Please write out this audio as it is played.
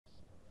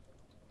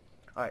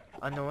Alright,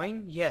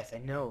 annoying? Yes, I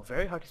know.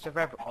 Very hard to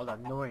survive with all the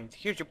annoyance.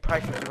 Here's your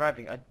price for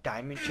surviving. A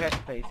diamond chest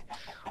plate.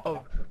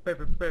 Oh,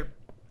 baby, baby.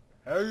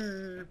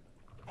 Hey.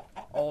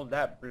 All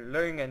that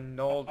bling and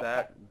all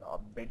that.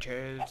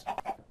 Bitches.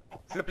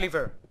 Flip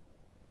lever.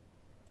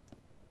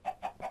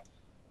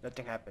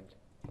 Nothing happened.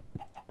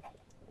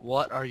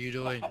 What are you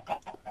doing?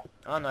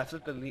 Oh no, I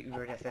flipped the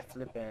lever that said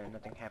flip and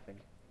nothing happened.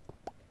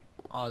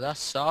 Oh, that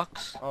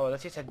sucks. Oh,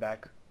 let's just head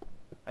back.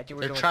 I think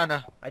we're They're done with, trying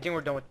to... I think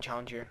we're done with the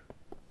challenge here.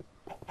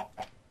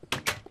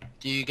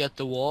 Do you get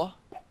the wall?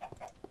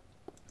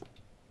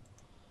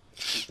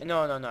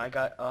 No, no, no, I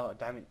got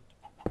diamond,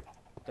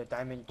 the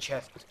diamond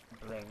chest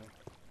bling.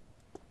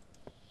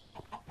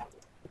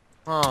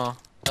 Huh.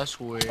 That's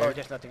Oh, weird.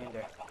 there's nothing in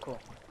there. Cool.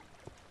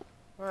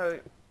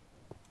 Alright.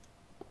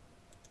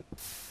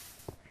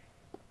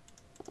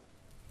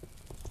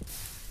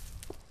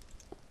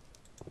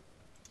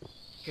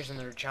 Here's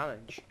another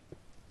challenge.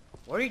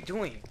 What are you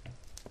doing?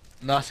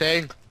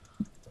 Nothing.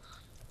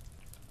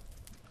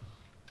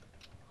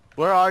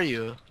 Where are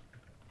you?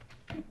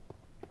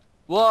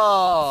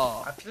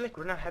 Whoa! I feel like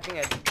we're not having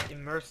as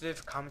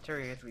immersive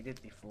commentary as we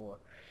did before.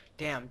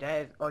 Damn,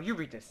 that is... Oh, you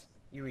read this.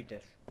 You read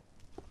this.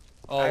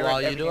 Oh,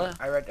 while you do it?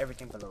 I read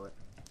everything below it.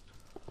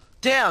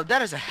 Damn,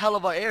 that is a hell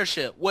of an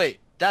airship. Wait,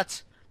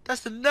 that's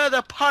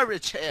another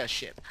pirate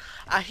airship.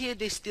 I hear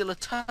they steal a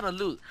ton of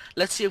loot.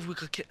 Let's see if we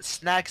could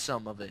snag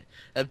some of it.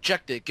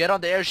 Objective, get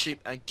on the airship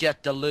and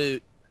get the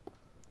loot.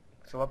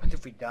 So what happens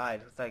if we die?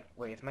 It's like,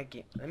 wait, it's my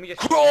game. Let me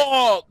just...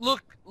 Oh,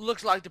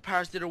 looks like the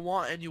pirates didn't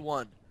want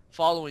anyone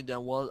following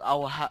them. Well, I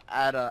will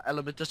add an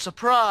element of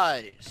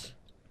surprise.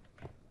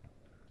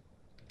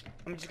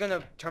 I'm just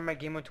gonna turn my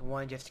game mode to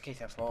 1 just in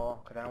case I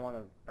fall, because I don't want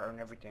to burn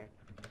everything.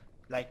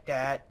 Like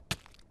that.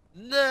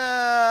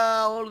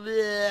 No,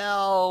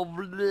 no,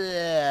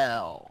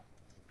 no.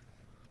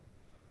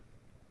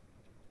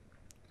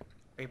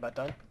 Are you about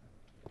done?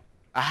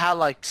 I had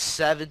like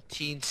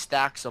 17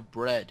 stacks of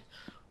bread.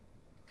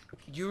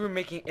 You were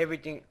making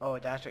everything... Oh,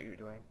 that's what you're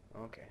doing.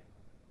 Okay.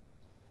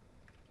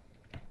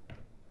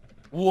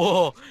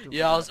 Whoa, Stupid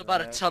yeah, I was about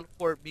to lag.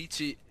 teleport me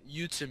to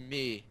you to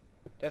me.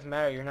 Doesn't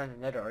matter, you're not in the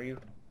nether, are you?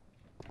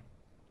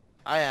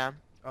 I am.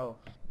 Oh.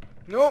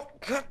 No!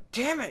 God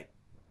damn it!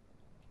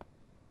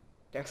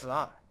 Thanks a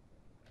lot.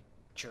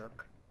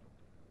 Jerk.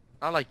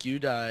 Not like you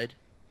died.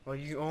 Well,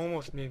 you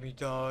almost made me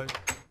die.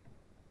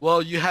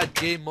 Well, you had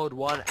game mode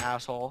 1,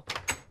 asshole.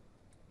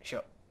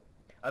 Sure.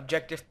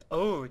 Objective...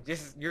 Oh,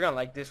 this is... You're gonna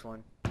like this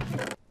one.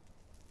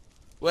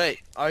 Wait,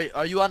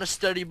 are you on a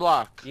study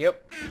block?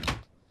 Yep.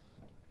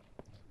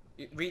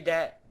 Read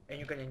that, and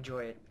you can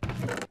enjoy it.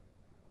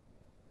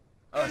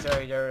 Oh,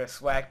 sorry, there are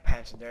swag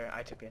pants in there.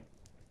 I took it.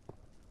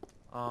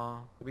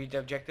 Read the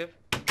objective.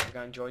 You're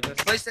gonna enjoy this.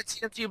 Place the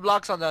TNT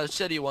blocks on the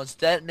city ones,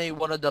 detonate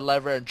one of the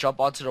lever and jump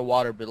onto the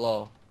water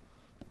below.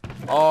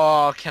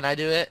 Oh, can I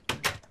do it?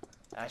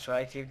 That's why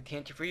I saved the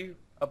TNT for you.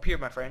 Up here,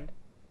 my friend.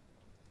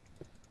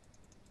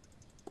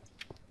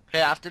 Hey,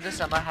 after this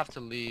I might have to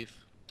leave.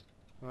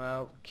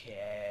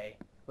 Okay.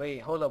 Wait,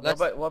 hold up. Let's-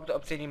 What about the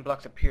obsidian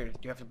blocks up here? Do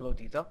you have to blow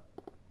these up?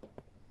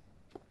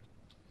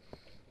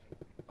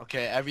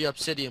 Okay, every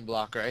obsidian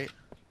block, right?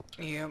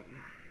 Yep.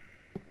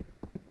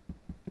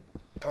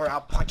 Or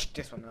I'll punch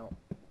this one out.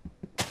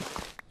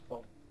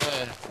 Oh,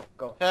 Hey,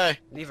 go. hey,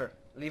 Lever.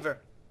 Lever.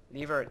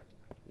 Lever it.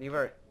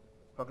 Lever it.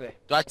 Okay.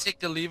 do I take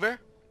the lever?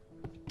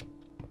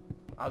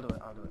 I'll do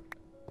it. I'll do it.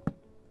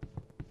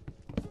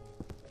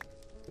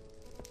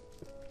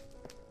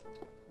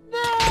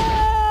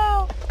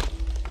 No!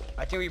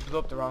 I think we blew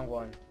up the wrong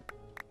one.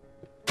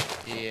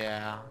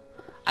 Yeah.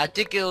 I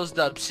think it was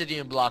the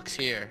obsidian blocks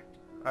here.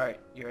 Alright,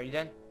 you ready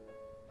then?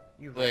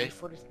 You ready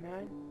for this,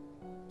 man?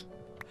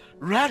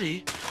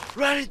 Ready?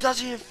 Ready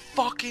doesn't even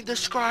fucking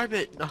describe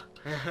it. No.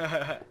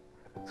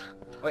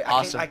 Wait,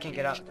 Awesome. I can't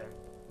get out then.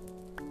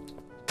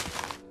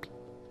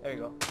 There you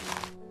go.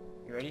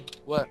 You ready?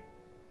 What?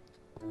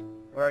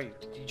 Where are you?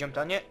 Did you jump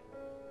down yet?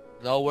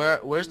 No,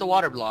 where's the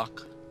water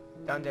block?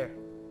 Down there.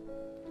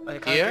 On the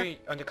count Here? of 3,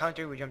 on the count of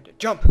 3 we jumped.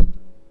 Jump!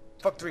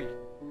 Fuck 3.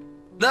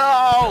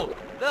 No!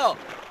 No!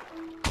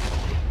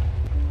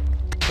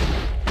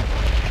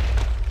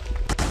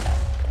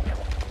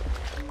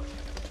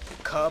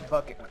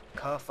 Bucket.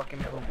 Fucking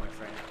boom, my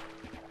friend.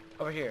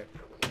 Over here.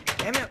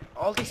 Damn it!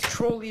 All these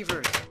troll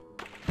levers.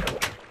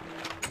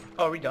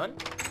 Oh, are we done?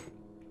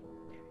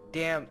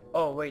 Damn.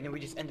 Oh, wait, no, we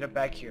just ended up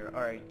back here.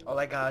 Alright. All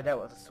I got, that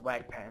was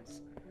swag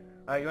pants.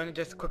 Alright, you wanna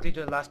just quickly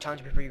do the last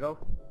challenge before you go?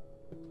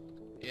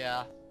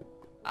 Yeah.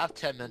 I have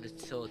 10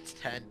 minutes till it's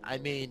 10. I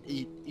mean,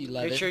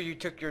 11. Make sure you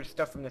took your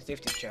stuff from the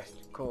safety chest.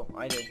 Cool,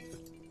 I did.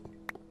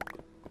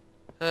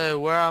 Hey,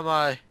 where am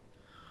I?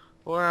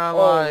 Where am Oh,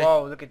 I?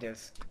 wow, look at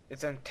this.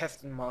 It's an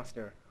intestine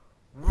monster.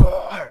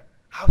 Roar!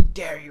 How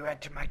dare you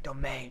enter my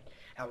domain?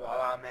 And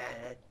while I'm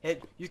at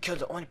it, you killed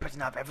the only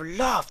person I've ever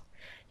loved.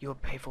 You will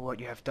pay for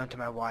what you have done to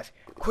my wife.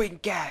 Queen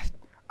Ghast.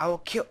 I will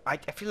kill... I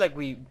feel like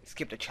we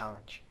skipped a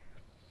challenge.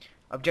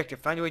 Objective,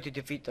 find a way to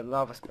defeat the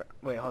lava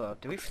Wait, hold on.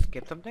 Did we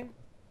skip something?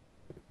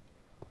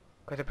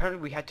 Because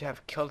apparently we had to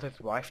have killed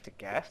his wife to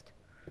Ghast.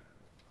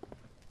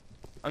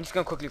 I'm just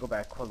gonna quickly go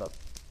back. Hold up.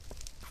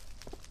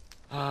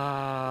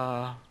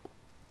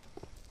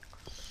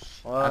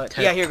 What?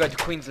 Yeah, here we go. The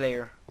Queen's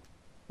Lair.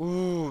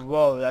 Ooh,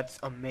 whoa, that's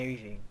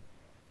amazing.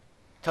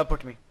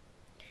 Teleport to me.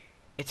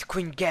 It's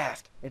Queen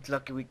Ghast. It's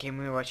lucky we came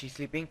here while she's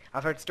sleeping.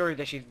 I've heard stories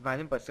that she's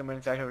violent, but somewhere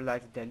inside her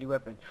lies a deadly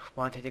weapon.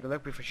 Want to take a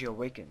look before she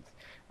awakens.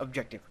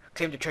 Objective: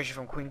 claim the treasure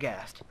from Queen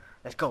Ghast.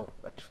 Let's go.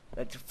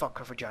 Let's fuck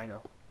her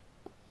vagina.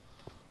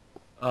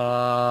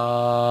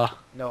 No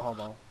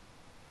homo.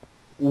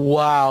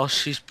 Wow,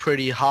 she's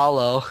pretty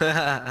hollow.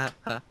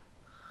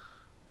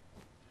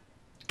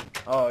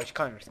 Oh, it's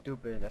kind of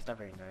stupid. That's not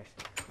very nice.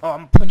 Oh, I'm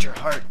gonna punch your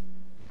heart.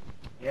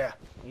 Yeah.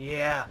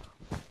 Yeah.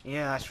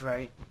 Yeah, that's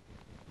right.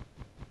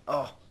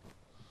 Oh,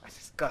 that's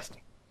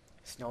disgusting.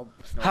 Snowball.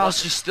 How's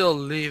she still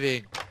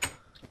leaving?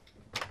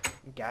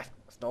 Gas.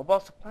 Snowball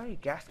supply?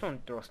 Gas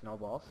don't throw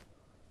snowballs.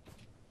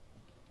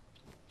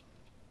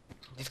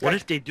 What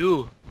if they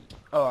do?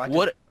 Oh,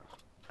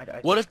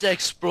 What if the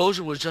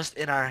explosion was just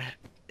in our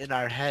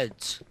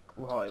heads?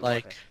 Well, it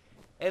Like, wasn't.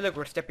 Hey, look,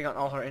 we're stepping on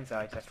all her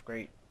insides. That's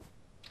great.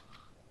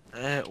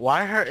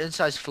 why are her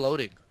insides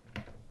floating?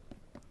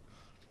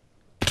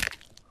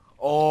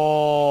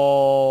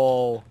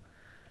 Oh.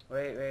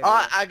 Wait.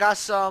 I got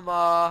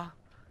some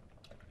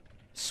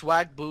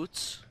swag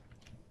boots.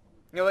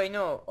 No, wait,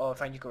 no. Oh,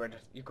 fine. You can wear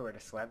the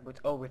swag boots.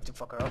 Oh, we have to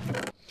fuck her up.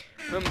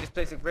 Remember, this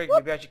place is great.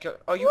 Maybe I should kill.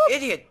 Oh, you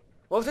idiot!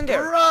 What was in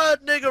there? Run,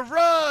 nigga,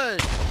 run!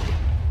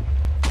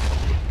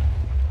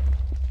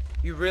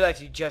 You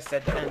realize you just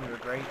said the N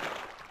word, right?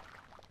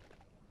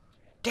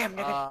 Damn,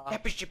 nigga,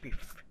 that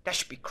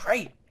should be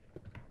great.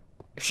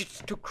 If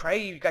she's too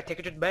cray, you gotta take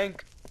her to the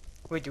bank.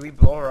 Wait, do we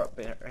blow her up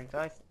in her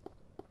inside?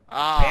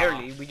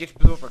 Barely. We just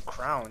blew up her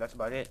crown. That's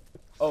about it.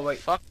 Oh wait.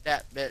 Fuck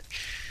that bitch.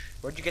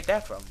 Where'd you get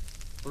that from?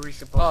 Were we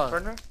supposed to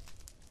burn her?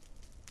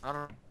 I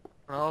don't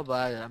know,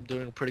 but I'm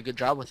doing a pretty good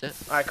job with it.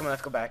 Alright, come on,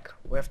 let's go back.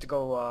 We have to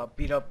go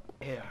beat up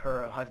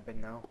her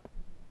husband now.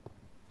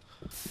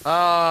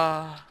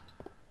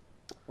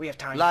 We have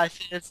time. Life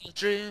is a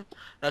dream.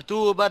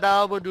 Do ba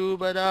da ba do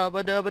ba da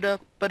ba da ba da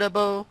ba da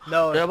bo.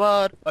 No. Da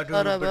ba I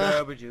da da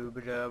ba.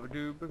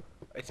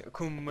 It's a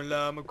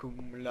kumalama,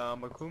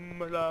 kumalama,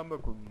 kumalama,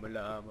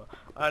 kumalama.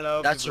 I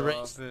love That's you, a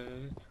race.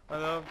 Robin. I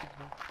love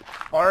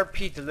you.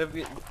 RP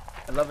delivered.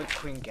 I love it,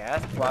 Queen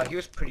Ghast. Wow, he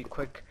was pretty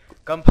quick.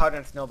 Gunpowder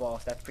and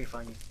snowballs. That's pretty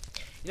funny.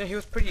 You know, he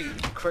was pretty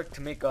quick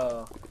to make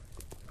a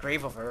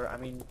grave of her. I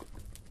mean,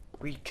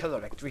 we killed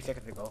her like 3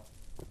 seconds ago.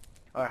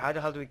 Alright, how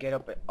the hell do we get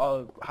up?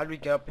 How do we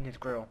get up in his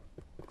grill?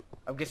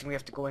 I'm guessing we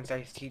have to go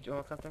inside his teeth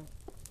or something.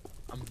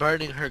 I'm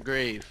burning her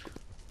grave.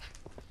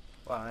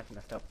 Wow, that's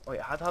messed up. Wait,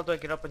 how the hell do I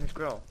get up in his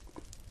grill?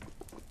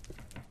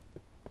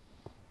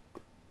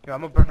 Yo,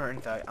 I'm gonna burn her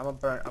inside. I'm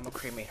gonna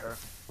cremate her.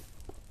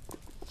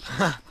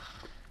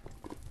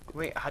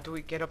 Wait, how do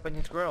we get up in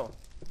his grill?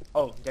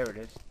 Oh, there it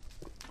is.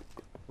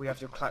 We have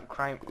to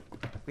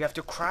we have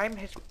to crime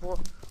his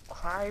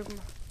crime.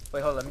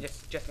 Wait, hold on. Let me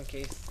just in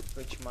case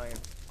switch my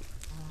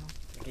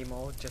game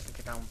mode, just in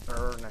case I don't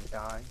burn and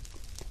die.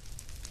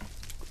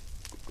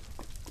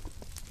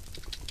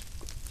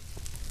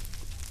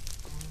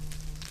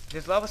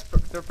 This lava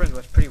serpent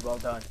was pretty well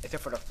done,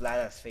 except for the flat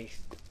ass face.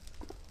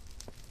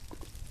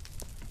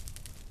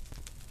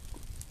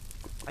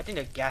 I think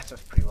the gas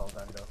was pretty well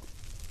done though.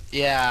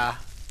 Yeah.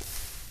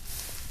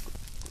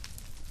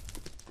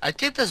 I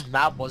think this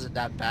map wasn't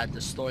that bad, the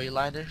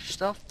storyline and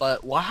stuff,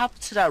 but what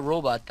happened to that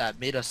robot that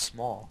made us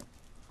small?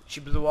 She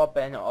blew up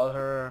and all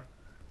her,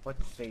 what's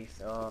the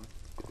face, all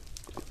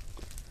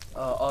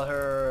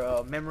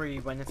her memory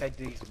went inside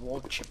these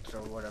wool chips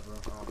or whatever,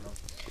 I don't know.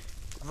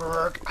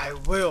 Rurg, I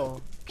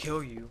will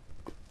kill you.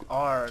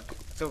 Arg.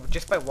 So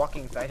just by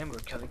walking inside him, we're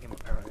killing him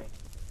apparently.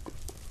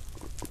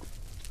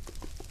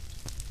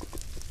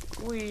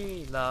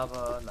 Wee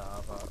lava,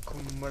 lava,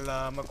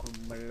 kumalama,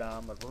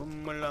 kumalama,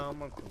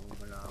 kumalama,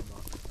 kumalama.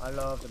 I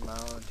love the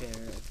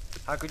mountains.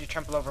 How could you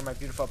trample over my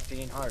beautiful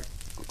obsidian heart?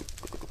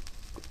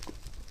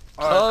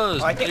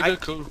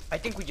 I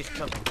think we just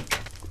killed him.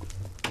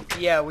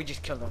 Yeah, we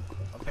just killed him.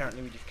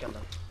 Apparently we just killed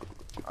him.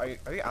 Are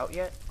you out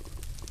yet?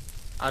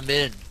 I'm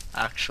in,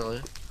 actually.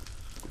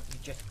 You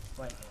just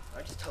went in.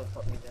 Alright, just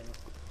teleport me then.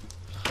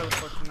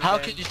 Teleport me How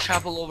then. could you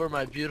trample over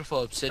my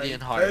beautiful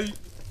obsidian heart?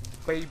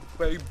 Hey.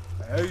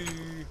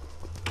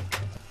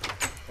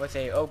 Let's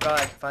say, oh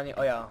god, finally,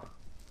 oh yeah.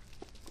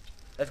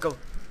 Let's go.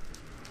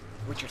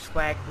 With your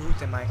swag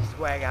boots and my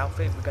swag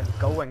outfit, we're gonna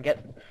go and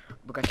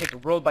we're gonna take the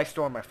world by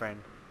storm, my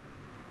friend.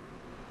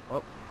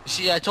 Oh.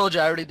 See, I told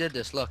you I already did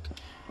this, look.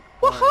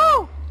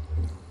 Woohoo!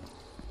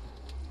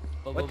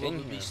 What's What's in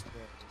here? beast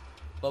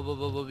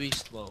mode.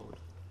 Beast mode.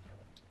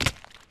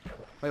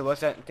 Wait,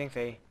 what's that thing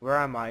say? Where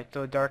am I? It's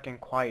so dark and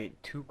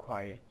quiet. Too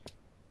quiet.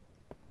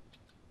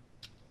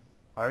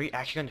 Are we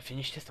actually gonna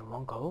finish this in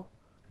one go?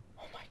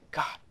 Oh my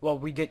god. Well,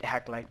 we did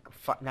hack like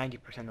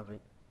 90% of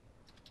it.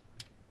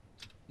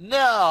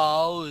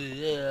 No.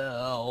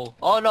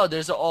 Oh no,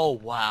 there's a, oh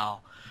wow.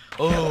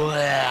 Oh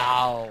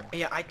wow.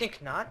 Yeah, I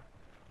think not.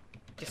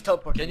 Just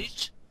teleport Can me.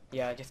 you?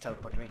 Yeah, just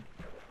teleport me.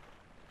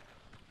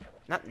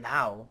 Not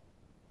now.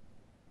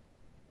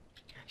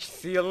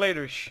 See you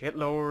later,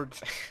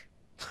 shitlords.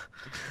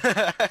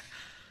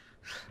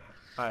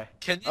 Alright.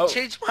 Can you Oh.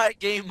 change my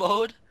game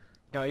mode?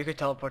 No, you can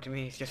teleport to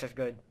me. It's just as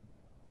good.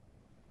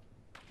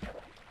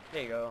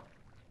 There you go.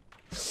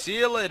 See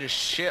you later,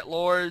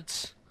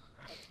 shitlords.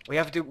 We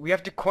have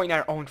to coin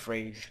our own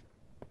phrase.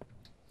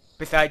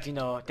 Besides, you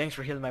know, thanks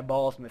for healing my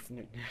balls, Mr.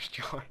 Nurse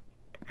Joy.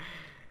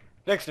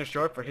 Thanks, Nurse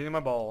Joy, for healing my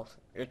balls.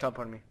 You're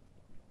teleporting me.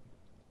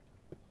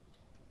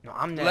 No,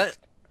 I'm next.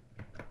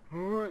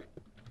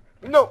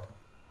 No!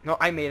 No,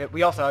 I made it.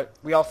 We all saw it.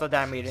 We all saw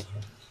that I made it.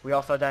 We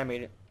all saw that I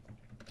made it.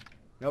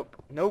 Nope.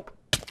 Nope.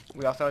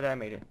 We all saw that I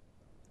made it.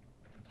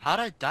 How'd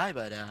I die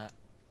by that?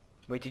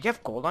 Wait, did you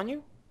have gold on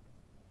you?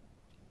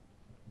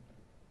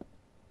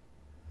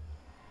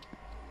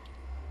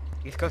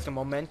 It's because the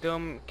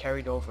momentum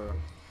carried over.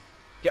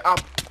 Yeah, I'll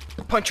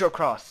punch you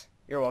across.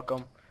 You're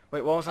welcome.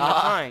 Wait, what was on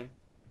the sign?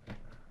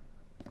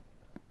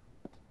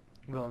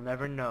 We'll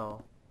never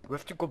know. We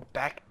have to go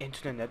back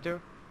into the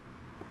nether?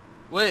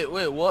 Wait,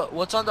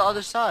 what's on the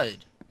other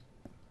side?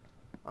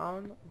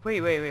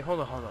 Wait, hold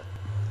on.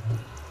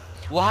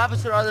 What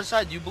happens to the other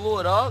side? You blew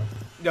it up?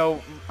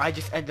 No, I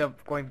just ended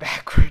up going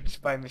backwards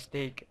by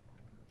mistake.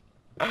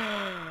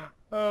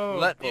 Oh,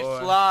 Let me boy.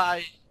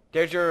 fly.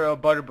 There's your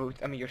butter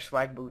boots. I mean, your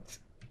swag boots.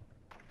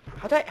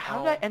 How did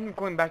I end up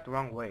going back the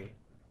wrong way?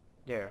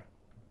 There.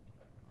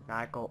 Now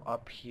I go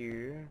up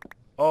here.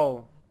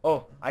 Oh,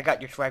 I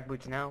got your swag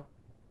boots now.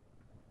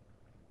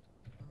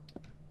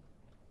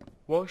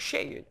 Well,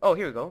 shit. Oh,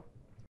 here we go.